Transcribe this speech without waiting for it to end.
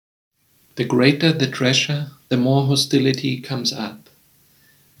The greater the treasure, the more hostility comes up.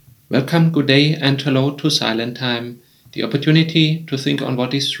 Welcome, good day, and hello to Silent Time, the opportunity to think on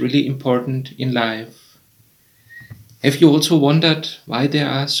what is really important in life. Have you also wondered why there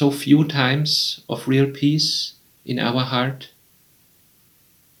are so few times of real peace in our heart?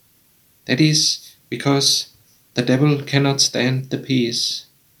 That is because the devil cannot stand the peace.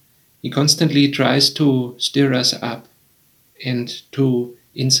 He constantly tries to stir us up and to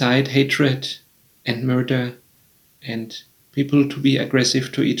incite hatred and murder and people to be aggressive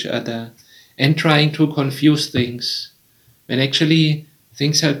to each other and trying to confuse things. When actually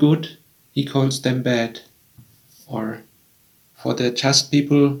things are good, he calls them bad. Or for the just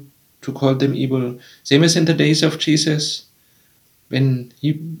people to call them evil. Same as in the days of Jesus, when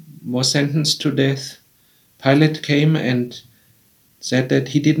he was sentenced to death, Pilate came and said that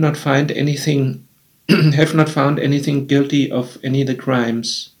he did not find anything, have not found anything guilty of any of the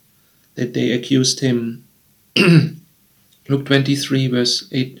crimes that they accused him. Luke 23,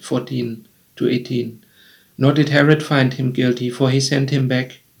 verse 14 to 18. Nor did Herod find him guilty, for he sent him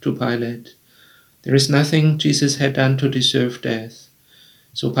back to Pilate. There is nothing Jesus had done to deserve death.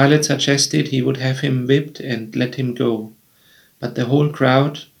 So Pilate suggested he would have him whipped and let him go. But the whole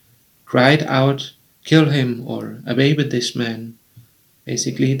crowd cried out, "Kill him," or "Away with this man."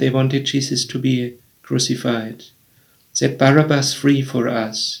 Basically, they wanted Jesus to be crucified. Set Barabbas free for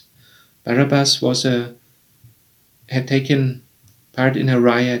us. Barabbas had taken part in a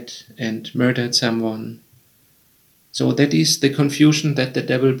riot and murdered someone. So that is the confusion that the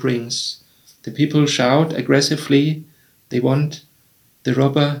devil brings. The people shout aggressively. They want the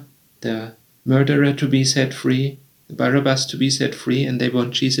robber, the murderer to be set free, the Barabbas to be set free, and they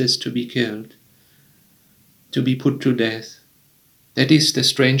want Jesus to be killed, to be put to death. That is the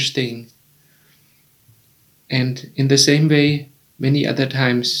strange thing. And in the same way, many other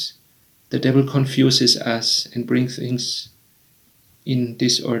times, the devil confuses us and brings things in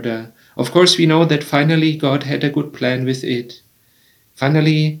disorder. Of course, we know that finally God had a good plan with it.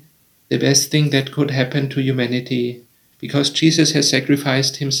 Finally, the best thing that could happen to humanity, because Jesus has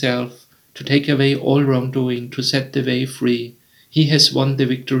sacrificed himself to take away all wrongdoing, to set the way free. He has won the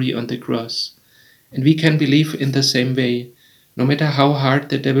victory on the cross. And we can believe in the same way. No matter how hard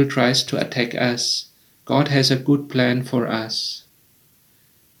the devil tries to attack us, God has a good plan for us.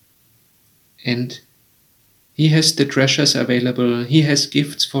 And he has the treasures available. He has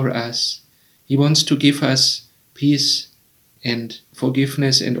gifts for us. He wants to give us peace and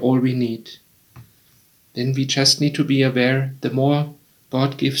forgiveness and all we need. Then we just need to be aware, the more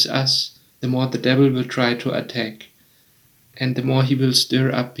God gives us, the more the devil will try to attack. And the more he will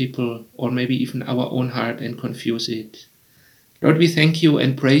stir up people, or maybe even our own heart, and confuse it. Lord, we thank you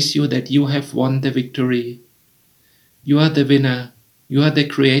and praise you that you have won the victory. You are the winner. You are the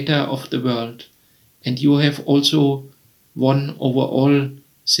creator of the world. And you have also won over all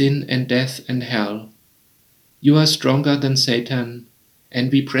sin and death and hell. You are stronger than Satan.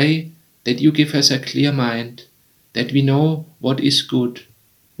 And we pray that you give us a clear mind, that we know what is good,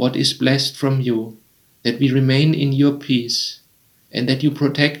 what is blessed from you, that we remain in your peace, and that you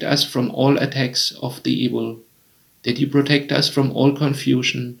protect us from all attacks of the evil, that you protect us from all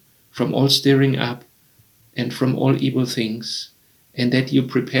confusion, from all stirring up, and from all evil things, and that you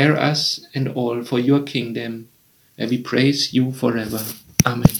prepare us and all for your kingdom, and we praise you forever. Amen.